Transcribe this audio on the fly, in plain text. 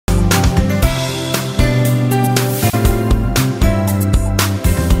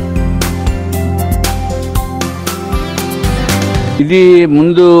ఇది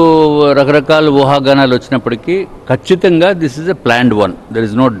ముందు రకరకాల ఊహాగానాలు వచ్చినప్పటికీ ఖచ్చితంగా this is a planned one. There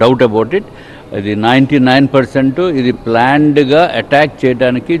is no doubt about it. ఇది 99% ఇది ప్లాన్డ్గా అటాక్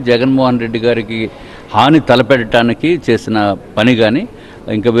చేయడానికి, జగన్మోహన్ రెడ్డి గారికి హాని తలపెట్టడానికి చేసిన పని. కానీ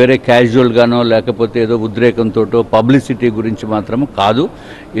ఇంకా వేరే క్యాజువల్గానో లేకపోతే ఏదో ఉద్రేకంతో పబ్లిసిటీ గురించి మాత్రం కాదు.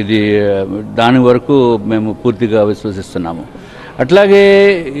 ఇది దాని వరకు మేము పూర్తిగా విశ్వసిస్తున్నాము. అట్లాగే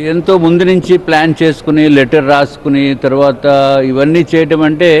ఎంతో ముందు నుంచి ప్లాన్ చేసుకుని లెటర్ రాసుకుని తర్వాత ఇవన్నీ చేయటం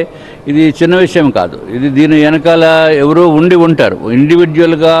అంటే ఇది చిన్న విషయం కాదు. ఇది దీని వెనకాల ఎవరో ఉండి ఉంటారు.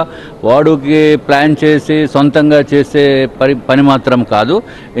 ఇండివిజువల్గా వాడుకి ప్లాన్ చేసి సొంతంగా చేసే పని మాత్రం కాదు.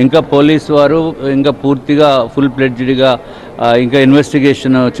 ఇంకా పోలీసు వారు ఇంకా పూర్తిగా ఫుల్ ప్లెడ్జ్డ్గా ఇంకా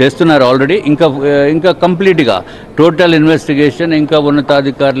ఇన్వెస్టిగేషన్ చేస్తున్నారు ఆల్రెడీ. ఇంకా కంప్లీట్గా టోటల్ ఇన్వెస్టిగేషన్ ఇంకా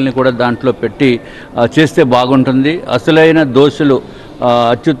ఉన్నతాధికారులని కూడా దాంట్లో పెట్టి చేస్తే బాగుంటుంది. అసలైన దోషులు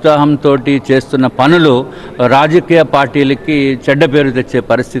అత్యుత్సాహంతో చేస్తున్న పనులు రాజకీయ పార్టీలకి చెడ్డ పేరు తెచ్చే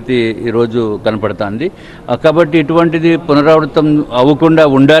పరిస్థితి ఈరోజు కనపడుతుంది. కాబట్టి ఇటువంటిది పునరావృతం అవ్వకుండా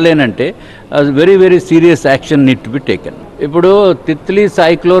ఉండాలేనంటే very very serious action need to be taken. ఇప్పుడు తిత్లీ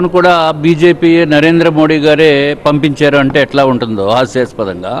సైక్లోన్ కూడా బీజేపీ నరేంద్ర మోడీ గారే పంపించారు అంటే ఎట్లా ఉంటుందో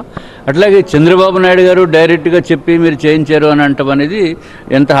హాస్యాస్పదంగా, అట్లాగే చంద్రబాబు నాయుడు గారు డైరెక్ట్గా చెప్పి మీరు చేయించారు అని అంటాం అనేది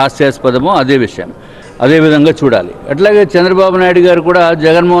ఎంత హాస్యాస్పదమో అదే విధంగా చూడాలి. అట్లాగే చంద్రబాబు నాయుడు గారు కూడా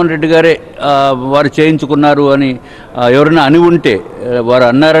జగన్మోహన్ రెడ్డి గారే వారు చేయించుకున్నారు అని ఎవరైనా అని ఉంటే, వారు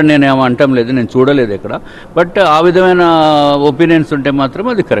అన్నారని నేనేమో అంటం లేదు, నేను చూడలేదు ఇక్కడ. బట్ ఆ విధమైన ఒపీనియన్స్ ఉంటే మాత్రం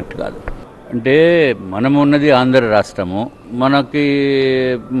అది కరెక్ట్ కాదు. అంటే మనం ఉన్నది ఆంధ్ర రాష్ట్రము, మనకి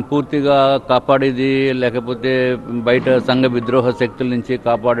పూర్తిగా కాపాడేది లేకపోతే బయట సంఘ విద్రోహ శక్తుల నుంచి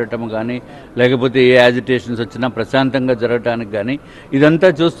కాపాడటం కానీ లేకపోతే ఏ యాజిటేషన్స్ వచ్చినా ప్రశాంతంగా జరగటానికి కానీ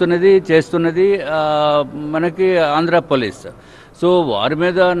ఇదంతా చేస్తున్నది మనకి ఆంధ్ర పోలీస్. సో వారి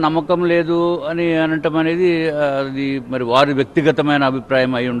మీద నమ్మకం లేదు అని అనటం అనేది అది మరి వారి వ్యక్తిగతమైన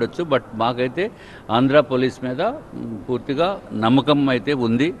అభిప్రాయం అయి ఉండొచ్చు. బట్ మాకైతే ఆంధ్ర పోలీస్ మీద పూర్తిగా నమ్మకం అయితే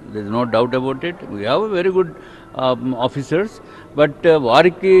ఉంది. There is no doubt about it. We have very good officers. But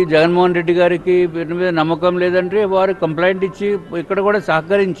వారికి జగన్మోహన్ రెడ్డి గారికి వీరి మీద నమ్మకం లేదంటే వారు కంప్లైంట్ ఇచ్చి ఇక్కడ కూడా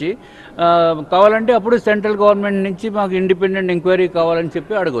సహకరించి కావాలంటే అప్పుడు సెంట్రల్ గవర్నమెంట్ నుంచి మాకు ఇండిపెండెంట్ ఎంక్వైరీ కావాలని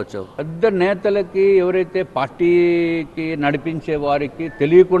చెప్పి అడగవచ్చు. పెద్ద నేతలకి ఎవరైతే పార్టీకి నడిపించే వారికి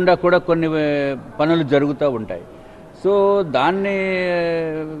తెలియకుండా కూడా కొన్ని పనులు జరుగుతూ ఉంటాయి. సో దాన్ని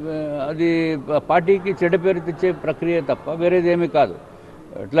అది పార్టీకి చెడ్డ పేరు తెచ్చే ప్రక్రియ తప్ప వేరేదేమీ కాదు.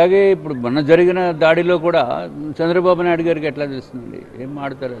 అట్లాగే ఇప్పుడు మొన్న జరిగిన దాడిలో కూడా చంద్రబాబు నాయుడు గారికి ఎట్లా తెలుస్తుందండి? ఏం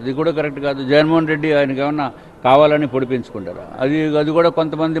మాడతారు? అది కూడా కరెక్ట్ కాదు. జగన్మోహన్ రెడ్డి ఆయనకి ఏమన్నా కావాలని పొడిపించుకుంటారా? అది కూడా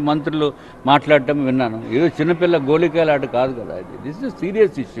కొంతమంది మంత్రులు మాట్లాడటం విన్నాను. ఏదో చిన్నపిల్ల గోళికాయల ఆట కాదు కదా ఇది. This is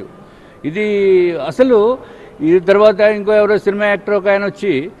serious issue. ఇది అసలు ఇది తర్వాత ఇంకో ఎవరో సినిమా యాక్టర్ ఒక ఆయన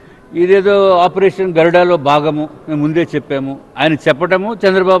వచ్చి ఇదేదో ఆపరేషన్ గరుడాలో భాగము మేము ముందే చెప్పాము ఆయన చెప్పటము,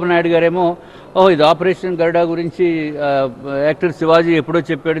 చంద్రబాబు నాయుడు గారేమో ఇది ఆపరేషన్ గరుడా గురించి యాక్టర్ శివాజీ ఎప్పుడో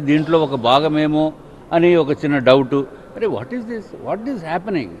చెప్పాడు, దీంట్లో ఒక భాగమేమో అని ఒక చిన్న డౌటు. అరే వాట్ ఈస్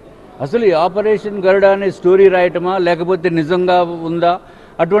హ్యాపెనింగ్? అసలు ఈ ఆపరేషన్ గరుడా అనే స్టోరీ రాయటమా లేకపోతే నిజంగా ఉందా?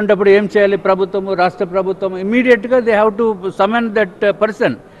 అటువంటిప్పుడు ఏం చేయాలి ప్రభుత్వము, రాష్ట్ర ప్రభుత్వం? ఇమీడియట్గా they have to Saman that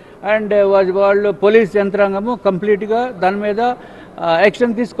person and వాళ్ళు పోలీస్ యంత్రాంగము కంప్లీట్గా దాని మీద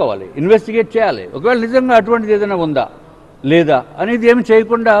యాక్షన్ తీసుకోవాలి, ఇన్వెస్టిగేట్ చేయాలి. ఒకవేళ నిజంగా అటువంటిది ఏదైనా ఉందా లేదా అనేది ఏమి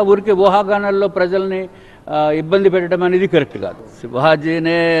చేయకుండా ఊరికే ఊహాగానాల్లో ప్రజల్ని ఇబ్బంది పెట్టడం అనేది కరెక్ట్ కాదు.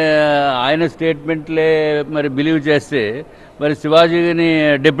 శివాజీనే ఆయన స్టేట్మెంట్లే మరి బిలీవ్ చేస్తే మరి శివాజీని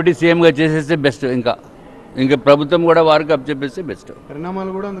డిప్యూటీ సీఎంగా చేసేస్తే బెస్ట్. ఇంకా ప్రభుత్వం కూడా వారికి అప్పచెప్పేస్తే బెస్ట్.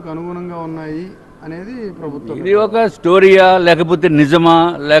 పరిణామాలు కూడా అందుకు అనుగుణంగా ఉన్నాయి అనేది ప్రభుత్వం. ఇది ఒక స్టోరీయా లేకపోతే నిజమా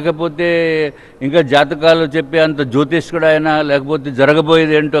లేకపోతే ఇంకా జాతకాలు చెప్పే అంత జ్యోతిష్కుడు ఆయన లేకపోతే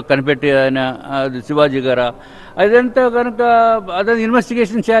జరగబోయేది ఏంటో కనిపెట్టి ఆయన శివాజీ గారా? అదంతా కనుక అదే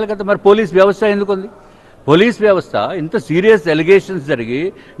ఇన్వెస్టిగేషన్ చేయాలి కదా. మరి పోలీస్ వ్యవస్థ ఎందుకుంది? పోలీస్ వ్యవస్థ ఇంత సీరియస్ ఎలిగేషన్స్ జరిగి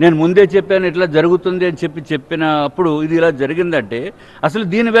నేను ముందే చెప్పాను ఇట్లా జరుగుతుంది అని చెప్పినప్పుడు ఇది ఇలా జరిగిందంటే అసలు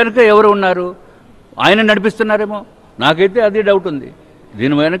దీని వెనుక ఎవరు ఉన్నారు? ఆయన నడిపిస్తున్నారేమో, నాకైతే అది డౌట్ ఉంది.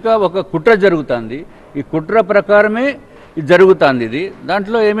 దీని వెనుక ఒక కుట్ర జరుగుతుంది. ఈ కుట్ర ప్రకారమే ఇది జరుగుతుంది. ఇది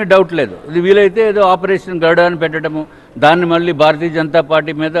దాంట్లో ఏమీ డౌట్ లేదు. ఇది వీలైతే ఏదో ఆపరేషన్ గరుడ అని పెట్టడము, దాన్ని మళ్ళీ భారతీయ జనతా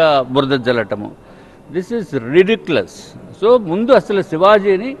పార్టీ మీద బురద జల్లటము. This is ridiculous. సో ముందు అసలు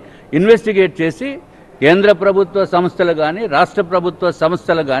శివాజీని ఇన్వెస్టిగేట్ చేసి కేంద్ర ప్రభుత్వ సంస్థలు కానీ రాష్ట్ర ప్రభుత్వ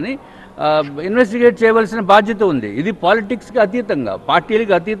సంస్థలు కానీ ఇన్వెస్టిగేట్ చేయవలసిన బాధ్యత ఉంది. ఇది పాలిటిక్స్కి అతీతంగా,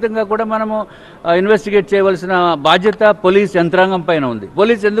 పార్టీలకు అతీతంగా కూడా మనము ఇన్వెస్టిగేట్ చేయవలసిన బాధ్యత పోలీస్ యంత్రాంగం పైన ఉంది.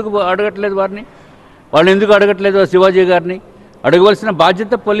 పోలీస్ ఎందుకు అడగట్లేదు వారిని? వాళ్ళు ఎందుకు అడగట్లేదు శివాజీ గారిని? అడగవలసిన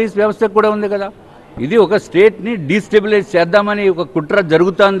బాధ్యత పోలీస్ వ్యవస్థకు కూడా ఉంది కదా. ఇది ఒక స్టేట్ని డీస్టెబిలైజ్ చేద్దామని ఒక కుట్ర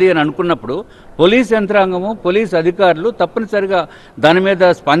జరుగుతుంది అని అనుకున్నప్పుడు పోలీస్ యంత్రాంగము, పోలీస్ అధికారులు తప్పనిసరిగా దాని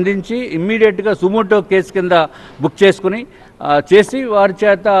మీద స్పందించి ఇమ్మీడియట్గా సుమోటో కేసు కింద బుక్ చేసుకుని చేసి వారి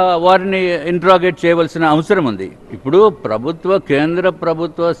చేత వారిని ఇంట్రాగేట్ చేయవలసిన అవసరం ఉంది. ఇప్పుడు కేంద్ర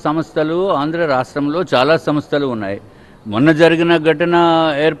ప్రభుత్వ సంస్థలు ఆంధ్ర రాష్ట్రంలో చాలా సంస్థలు ఉన్నాయి. మొన్న జరిగిన ఘటన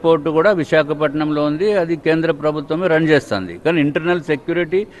ఎయిర్పోర్ట్ కూడా విశాఖపట్నంలో ఉంది, అది కేంద్ర ప్రభుత్వమే రన్ చేస్తుంది. కానీ ఇంటర్నల్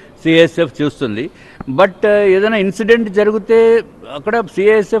సెక్యూరిటీ సిఐఎస్ఎఫ్ చూస్తుంది. బట్ ఏదైనా ఇన్సిడెంట్ జరిగితే అక్కడ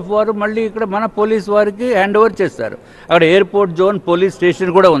సిఐఎస్ఎఫ్ వారు మళ్ళీ ఇక్కడ మన పోలీస్ వారికి హ్యాండ్ ఓవర్ చేస్తారు. అక్కడ ఎయిర్పోర్ట్ జోన్ పోలీస్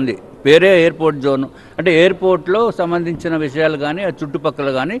స్టేషన్ కూడా ఉంది, వేరే ఎయిర్పోర్ట్ జోన్. అంటే ఎయిర్పోర్ట్లో సంబంధించిన విషయాలు కానీ ఆ చుట్టుపక్కల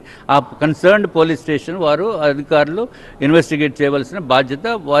కానీ ఆ కన్సర్న్డ్ పోలీస్ స్టేషన్ వారు అధికారులు ఇన్వెస్టిగేట్ చేయవలసిన బాధ్యత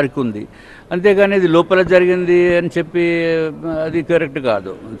వారికి ఉంది. అంతేగాని ఇది లోపల జరిగింది అని చెప్పి అది కరెక్ట్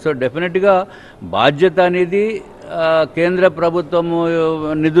కాదు. సో డెఫినెట్గా బాధ్యత అనేది కేంద్ర ప్రభుత్వము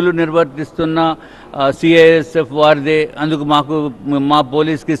నిధులు నిర్వర్తిస్తున్న సిఐఎస్ఎఫ్ వారిదే, అందుకు మా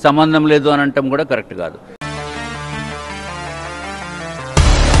పోలీస్కి సంబంధం లేదు అని అనటం కూడా కరెక్ట్ కాదు.